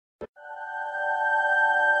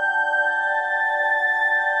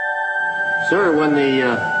Sir, when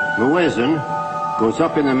the muezzin goes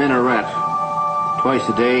up in the minaret twice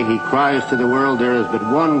a day, he cries to the world, there is but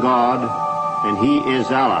one God, and he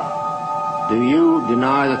is Allah. Do you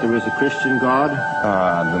deny that there is a Christian God?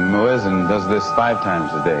 The muezzin does this 5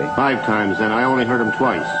 times a day. 5 times, and I only heard him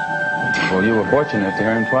twice. Well, you were fortunate to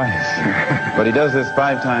hear him twice. But he does this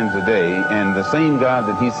 5 times a day, and the same God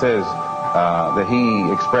that he says that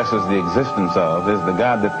he expresses the existence of is the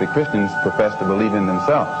God that the Christians profess to believe in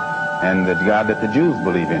themselves, and the God that the Jews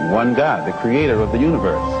believe in. One God, the creator of the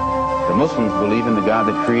universe. The Muslims believe in the God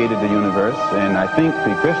that created the universe, and I think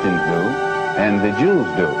the Christians do, and the Jews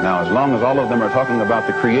do. Now, as long as all of them are talking about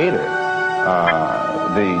the creator,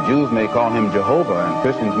 the Jews may call him Jehovah, and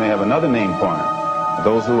Christians may have another name for him.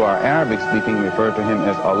 Those who are Arabic speaking refer to him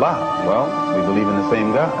as Allah. Well, we believe in the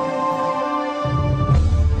same God.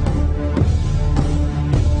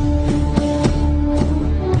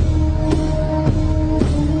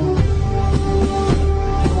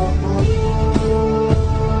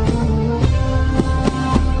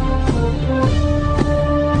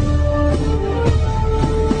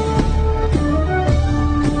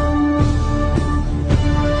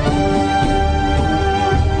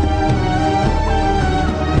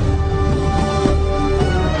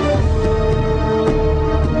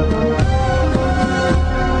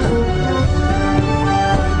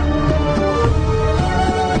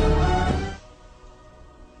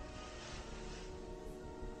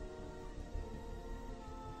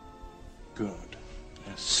 Good.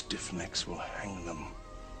 Their stiff necks will hang them.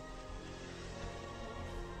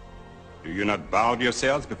 Do you not bow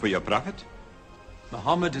yourselves before your prophet?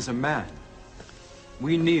 Muhammad is a man.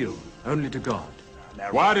 We kneel only to God.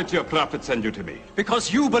 Why did your prophet send you to me?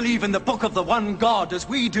 Because you believe in the book of the one God as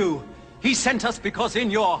we do. He sent us because in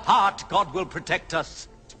your heart God will protect us.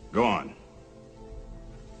 Go on.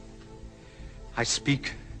 I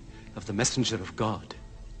speak of the messenger of God.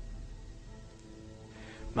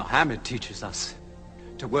 Muhammad teaches us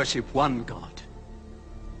to worship one God,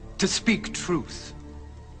 to speak truth,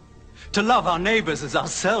 to love our neighbors as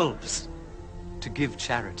ourselves, to give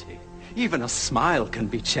charity. Even a smile can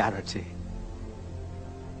be charity.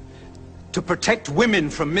 To protect women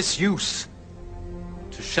from misuse,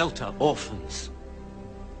 to shelter orphans,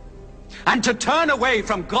 and to turn away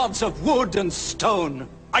from gods of wood and stone.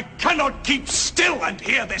 I cannot keep still and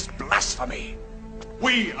hear this blasphemy.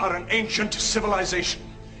 We are an ancient civilization.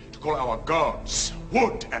 To call our gods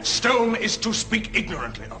wood and stone is to speak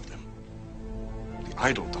ignorantly of them. The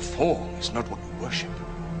idol, the form, is not what we worship,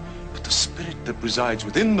 but the spirit that resides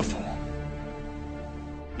within the form.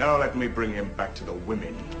 Now let me bring him back to the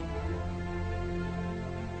women.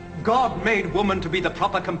 God made woman to be the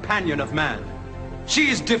proper companion of man.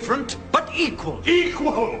 She is different, but equal.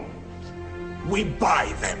 Equal! We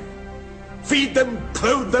buy them, feed them,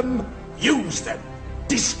 clothe them, use them,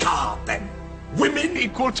 discard them. Women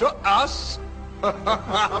equal to us?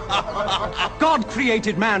 God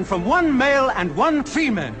created man from one male and one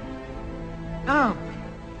female. Now,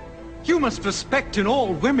 you must respect in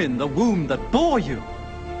all women the womb that bore you.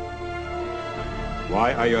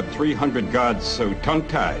 Why are your 300 gods so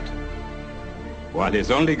tongue-tied, while his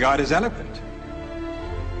only God is eloquent?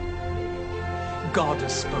 God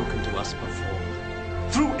has spoken to us before.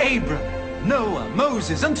 Through Abraham, Noah,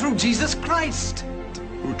 Moses, and through Jesus Christ.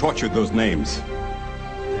 Who taught you those names?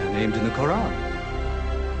 They are named in the Quran.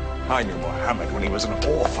 I knew Muhammad when he was an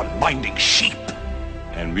orphan minding sheep.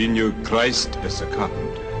 And we knew Christ as a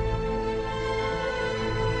carpenter.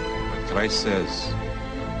 What Christ says,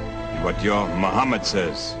 and what your Muhammad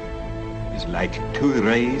says, is like 2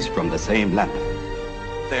 rays from the same lamp.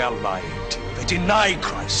 They are lying to you. They deny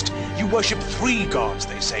Christ. You worship 3 gods,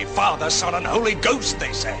 they say. Father, Son, and Holy Ghost,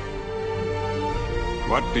 they say.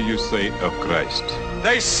 What do you say of Christ?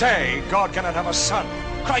 They say God cannot have a son.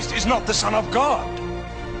 Christ is not the Son of God.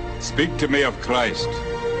 Speak to me of Christ.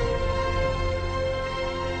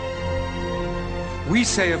 We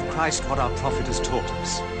say of Christ what our prophet has taught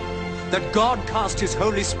us. That God cast his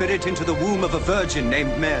Holy Spirit into the womb of a virgin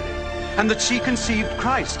named Mary, and that she conceived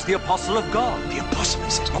Christ, the apostle of God. The apostle, he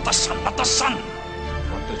says, not the son, not the son.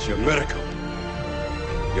 What is your miracle?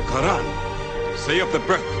 Your Quran? Say of the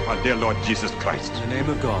birth of our dear Lord Jesus Christ. In the name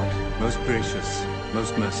of God, most gracious,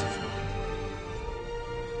 most merciful.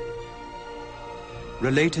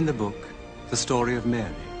 Relate in the book the story of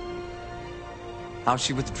Mary. How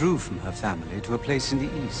she withdrew from her family to a place in the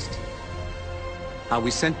east. How we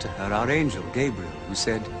sent to her our angel Gabriel, who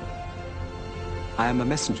said, I am a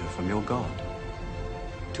messenger from your God,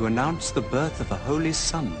 to announce the birth of a holy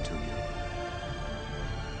son to you.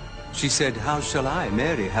 She said, how shall I,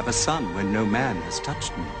 Mary, have a son when no man has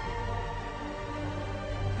touched me?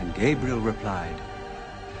 And Gabriel replied,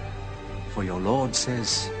 "For your Lord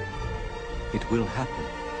says, it will happen.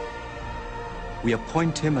 We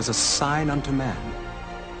appoint him as a sign unto man,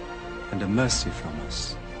 and a mercy from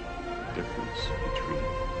us." The difference between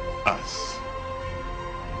us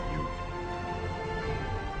and you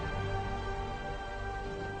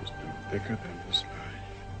is no bigger than this life.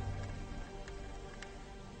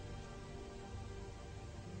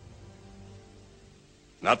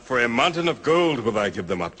 Not for a mountain of gold will I give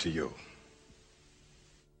them up to you.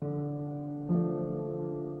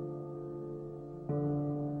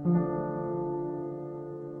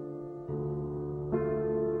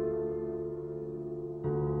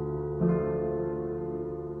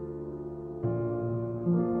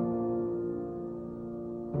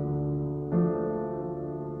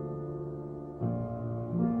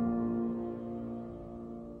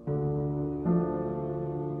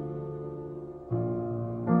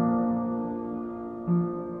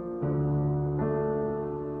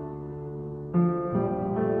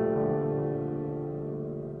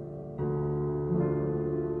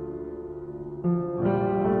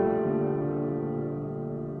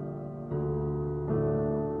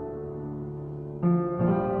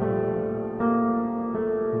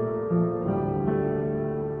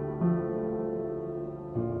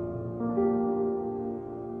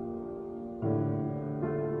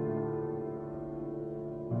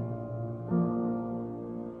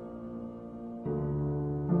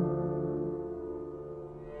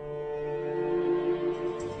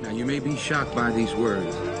 You may be shocked by these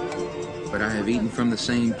words, but I have eaten from the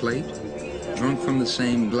same plate, drunk from the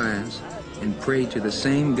same glass, and prayed to the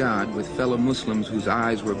same God with fellow Muslims whose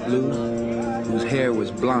eyes were blue, whose hair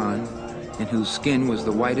was blonde, and whose skin was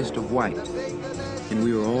the whitest of white. And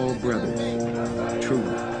we were all brothers,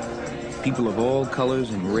 truly. People of all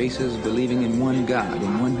colors and races believing in one God,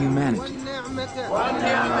 in one humanity.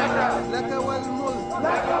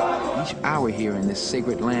 Each hour here in this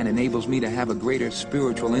sacred land enables me to have a greater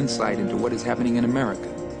spiritual insight into what is happening in America.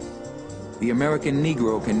 The American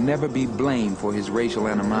Negro can never be blamed for his racial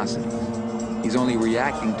animosity. He's only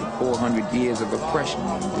reacting to 400 years of oppression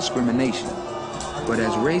and discrimination. But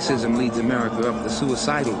as racism leads America up the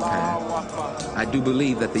suicidal path, I do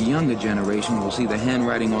believe that the younger generation will see the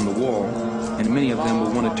handwriting on the wall, and many of them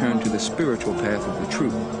will want to turn to the spiritual path of the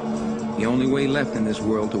truth. The only way left in this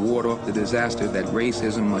world to ward off the disaster that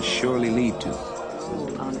racism must surely lead to.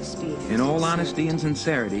 In all honesty and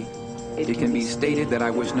sincerity, it can be stated that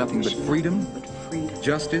I wish nothing but freedom,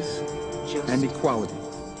 justice, and equality.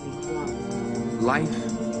 Life,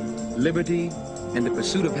 liberty, and the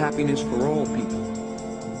pursuit of happiness for all people.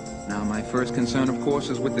 Now, my first concern, of course,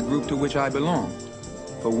 is with the group to which I belong.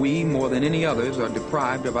 For we, more than any others, are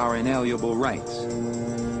deprived of our inalienable rights.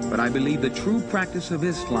 But I believe the true practice of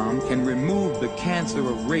Islam can remove the cancer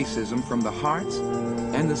of racism from the hearts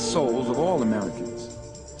and the souls of all Americans.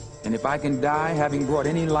 And if I can die having brought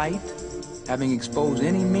any light, having exposed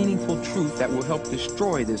any meaningful truth that will help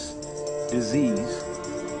destroy this disease,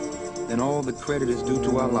 then all the credit is due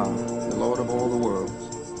to Allah, the Lord of all the worlds,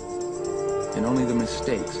 and only the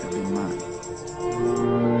mistakes have been mine.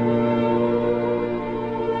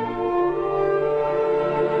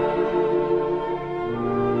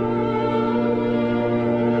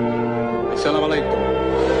 Assalamu alaikum.